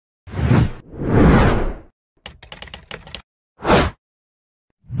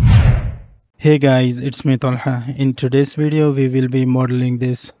Hey guys, it's me Talha. In today's video, we will be modeling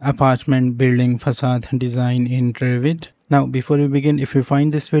this apartment building facade design in Revit. Now, before we begin, if you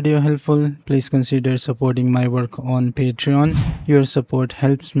find this video helpful, please consider supporting my work on Patreon. Your support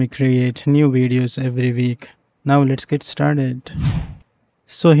helps me create new videos every week. Now, let's get started.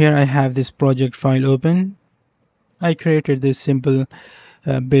 So here I have this project file open. I created this simple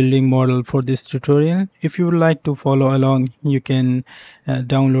building model for this tutorial. If you would like to follow along, you can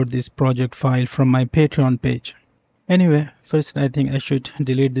download this project file from my Patreon page. Anyway, first I think I should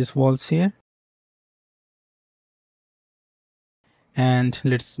delete these walls here. And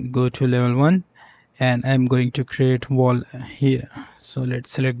let's go to level 1 and I'm going to create wall here. So let's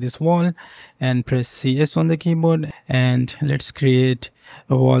select this wall and press CS on the keyboard, and let's create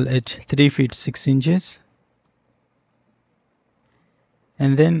a wall at 3 feet 6 inches.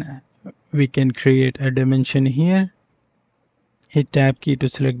 And then we can create a dimension here. Hit tab key to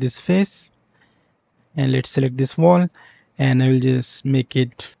select this face, and let's select this wall, and I will just make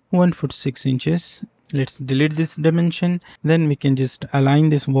it 1 foot 6 inches. Let's delete this dimension. Then we can just align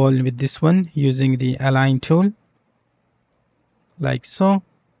this wall with this one using the align tool, like so.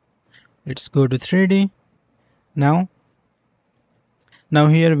 Let's go to 3D. Now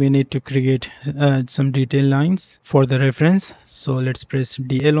here we need to create some detail lines for the reference. So let's press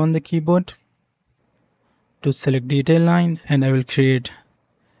DL on the keyboard to select detail line, and I will create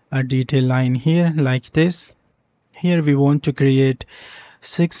a detail line here like this. Here we want to create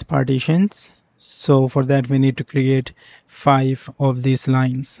 6 partitions. So for that we need to create 5 of these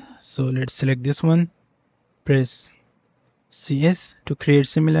lines. So let's select this one, press CS to create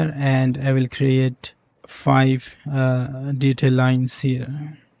similar, and I will create 5 detail lines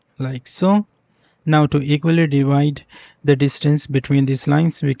here like so. Now to equally divide the distance between these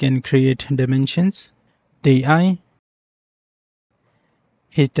lines, we can create dimensions. DI,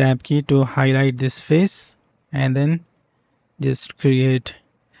 hit tab key to highlight this face, and then just create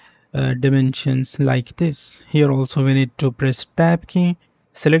dimensions like this. Here also we need to press tab key,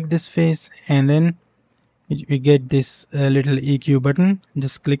 select this face, and then we get this little EQ button.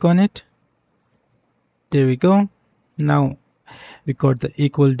 Just click on it. There we go. Now we got the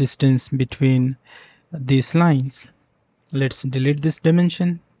equal distance between these lines. Let's delete this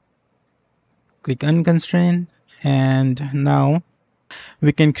dimension, click unconstrain, and now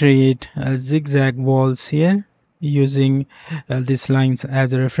we can create zigzag walls here using these lines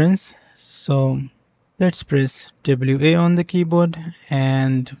as a reference. So let's press WA on the keyboard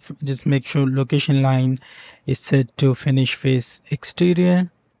and just make sure location line is set to finish face exterior,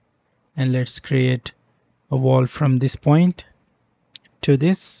 and let's create a wall from this point to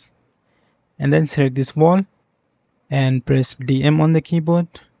this, and then select this wall and press DM on the keyboard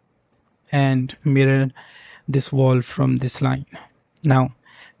and mirror this wall from this line. Now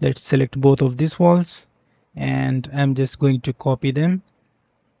let's select both of these walls, and I'm just going to copy them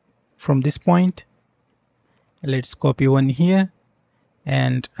from this point. Let's copy one here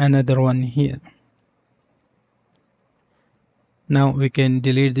and another one here. Now we can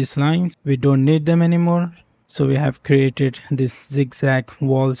delete these lines, we don't need them anymore. So we have created these zigzag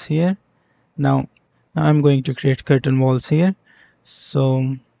walls here. Now I'm going to create curtain walls here.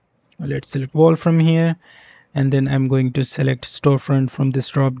 So let's select wall from here, and then I'm going to select storefront from this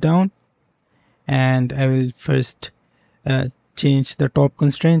drop down, and I will first change the top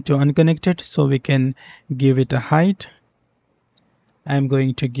constraint to unconnected so we can give it a height. I'm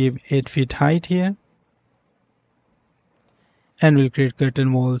going to give 8 feet height here, and we'll create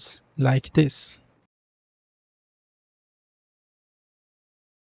curtain walls like this.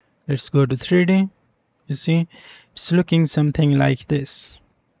 Let's go to 3D. You see, it's looking something like this.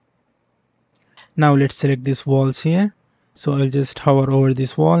 Now let's select these walls here. So I'll just hover over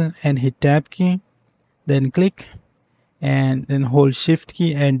this wall and hit tab key, then click, and then hold shift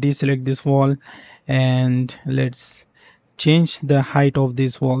key and deselect this wall, and let's change the height of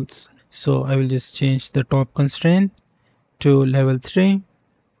these walls. So I will just change the top constraint to level 3.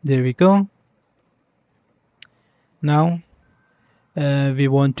 There we go. Now we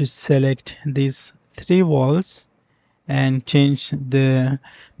want to select these 3 walls and change the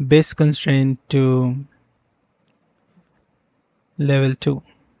base constraint to level 2.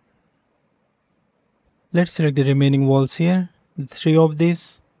 Let's select the remaining walls here, 3 of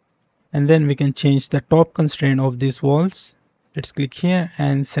these, and then we can change the top constraint of these walls. Let's click here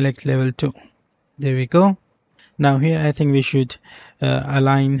and select level 2. There we go. Now here I think we should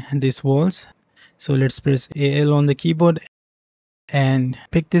align these walls. So let's press AL on the keyboard and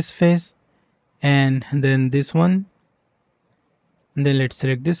pick this face, and then this one, and then let's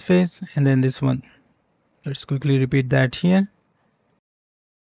select this face and then this one. Let's quickly repeat that here.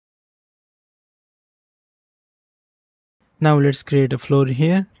 Now let's create a floor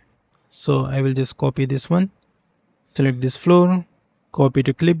here. So I will just copy this one, select this floor, copy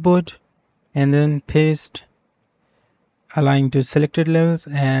to clipboard, and then paste, align to selected levels,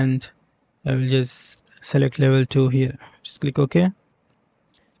 and I will just select level 2 here. Just click OK.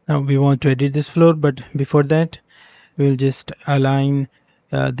 Now we want to edit this floor, but before that we'll just align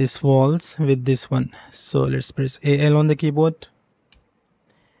these walls with this one. So let's press AL on the keyboard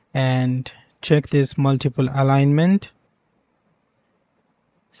and check this multiple alignment.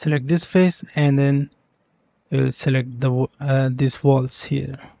 Select this face, and then we'll select the these walls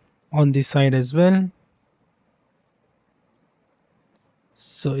here on this side as well.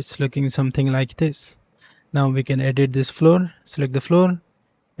 So it's looking something like this. Now we can edit this floor. Select the floor,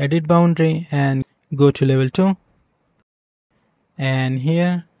 edit boundary, and go to level 2. And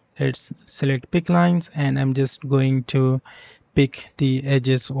here let's select pick lines, and I'm just going to pick the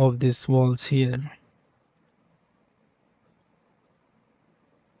edges of these walls here,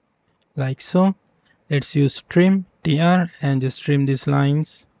 like so. Let's use trim TR and just trim these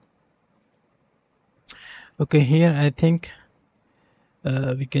lines. Okay, here I think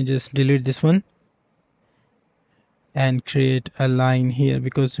we can just delete this one and create a line here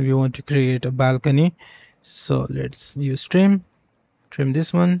because we want to create a balcony. So let's use trim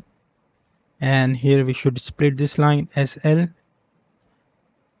this one, and here we should split this line SL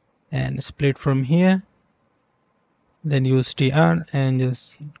and split from here, then use TR and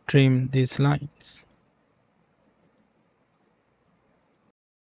just trim these lines.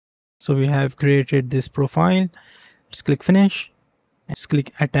 So we have created this profile. Let's click finish. Let's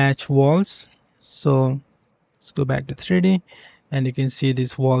click attach walls. So let's go back to 3D, and you can see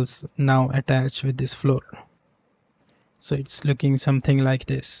these walls now attached with this floor. So it's looking something like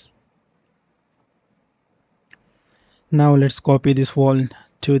this. Now let's copy this wall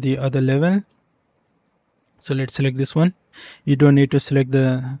to the other level. So let's select this one. You don't need to select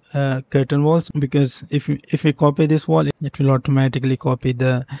the curtain walls, because if we copy this wall, it will automatically copy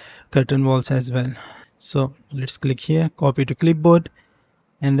the curtain walls as well. So let's click here, copy to clipboard,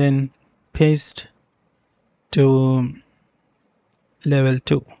 and then paste to level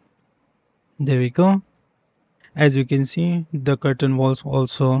 2. There we go. As you can see, the curtain walls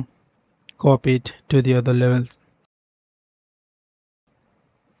also copied to the other levels.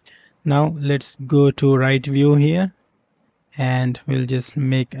 Now let's go to right view here, and we'll just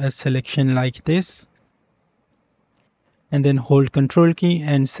make a selection like this, and then hold Control key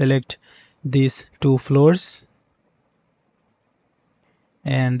and select these 2 floors,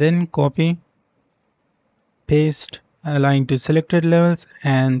 and then copy, paste, align to selected levels,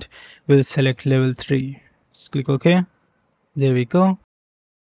 and we'll select level 3. Just click OK. There we go.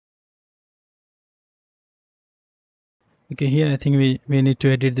 Okay, here I think we need to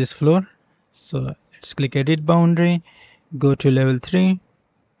edit this floor. So let's click edit boundary, go to level 3,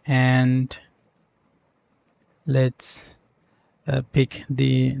 and let's pick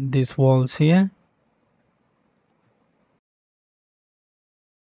these walls here.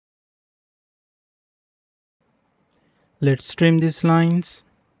 Let's trim these lines.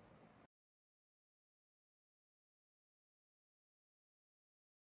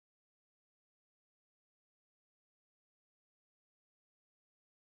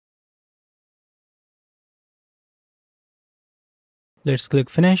 Let's click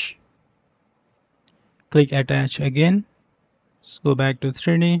finish. Click attach again. Let's go back to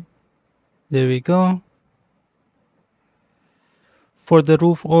 3D. There we go. For the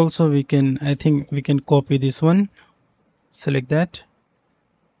roof also I think we can copy this one. Select that.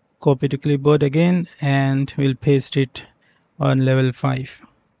 Copy to clipboard again, and we'll paste it on level 5.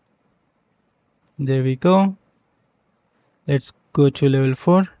 There we go. Let's go to level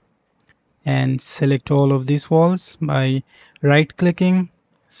 4 and select all of these walls by right clicking.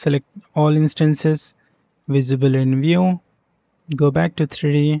 Select all instances visible in view. Go back to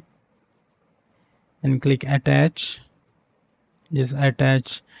 3D and click attach. Just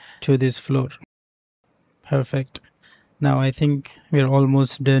attach to this floor. Perfect. Now I think we're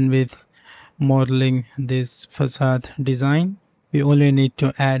almost done with modeling this facade design. We only need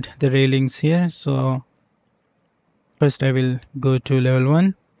to add the railings here. So first I will go to level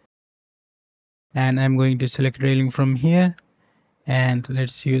 1, and I'm going to select railing from here, and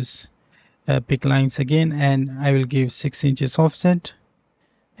let's use pick lines again, and I will give 6 inches offset,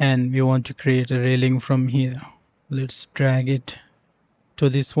 and we want to create a railing from here. Let's drag it to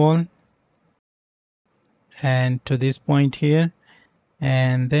this wall and to this point here,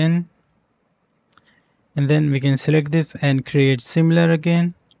 and then we can select this and create similar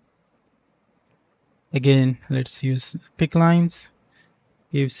again. Let's use pick lines,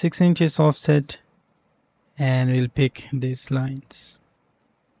 give 6 inches offset, and we'll pick these lines.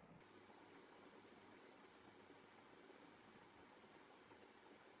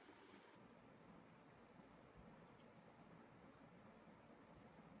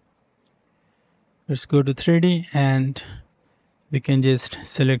 Let's go to 3D and we can just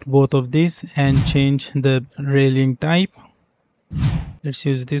select both of these and change the railing type. Let's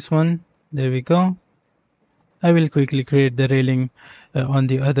use this one. There we go. I will quickly create the railing on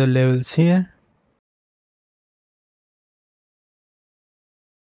the other levels here.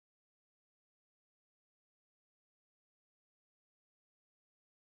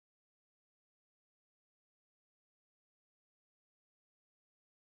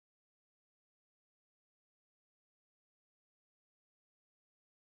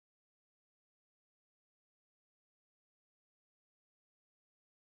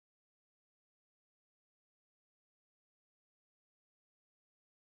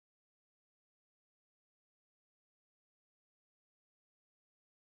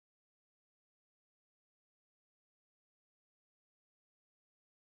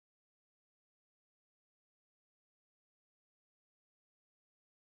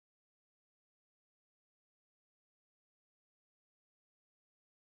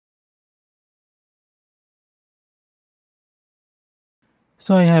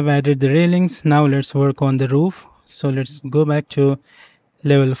 So I have added the railings. Now let's work on the roof. So let's go back to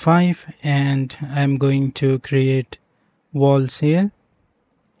level 5 and I'm going to create walls here.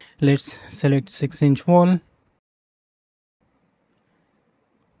 Let's select 6-inch wall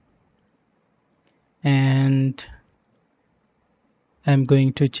and I'm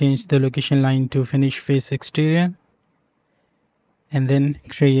going to change the location line to finish face exterior and then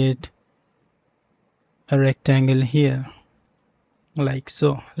create a rectangle here like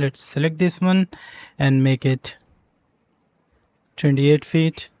so. Let's select this one and make it 28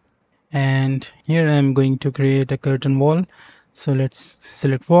 feet, and here I'm going to create a curtain wall. So let's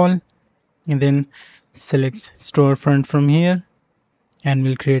select wall and then select storefront from here and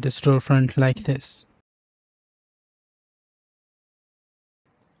we'll create a storefront like this.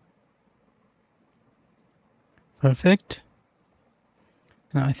 Perfect.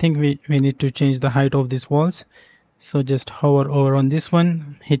 Now I think we need to change the height of these walls. So just hover over on this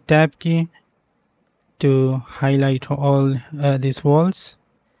one, hit tab key to highlight all these walls,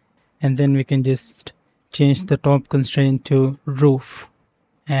 and then we can just change the top constraint to roof.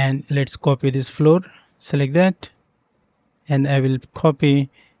 And let's copy this floor, select that, and I will copy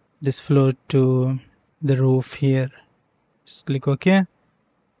this floor to the roof here. Just click OK,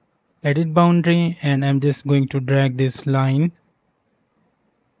 edit boundary, and I'm just going to drag this line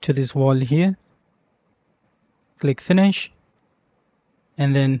to this wall here. Click finish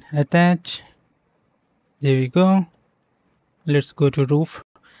and then attach. There we go. Let's go to roof,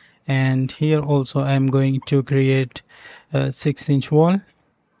 and here also I'm going to create a 6-inch wall.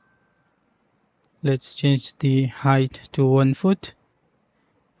 Let's change the height to 1 foot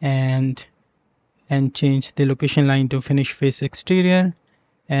and change the location line to finish face exterior,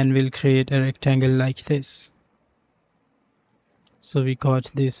 and we'll create a rectangle like this. So we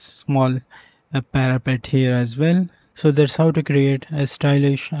got this small parapet here as well. So that's how to create a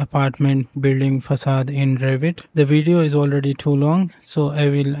stylish apartment building facade in Revit. The video is already too long, so I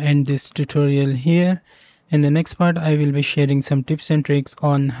will end this tutorial here. In the next part, I will be sharing some tips and tricks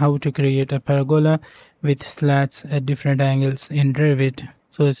on how to create a pergola with slats at different angles in Revit.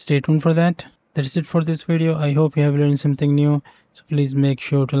 So stay tuned for that. That's it for this video. I hope you have learned something new. So please make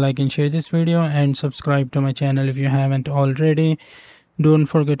sure to like and share this video and subscribe to my channel if you haven't already. Don't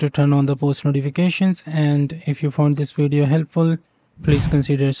forget to turn on the post notifications, and if you found this video helpful, please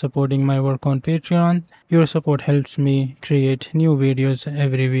consider supporting my work on Patreon. Your support helps me create new videos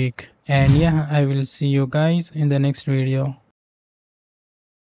every week. And yeah, I will see you guys in the next video.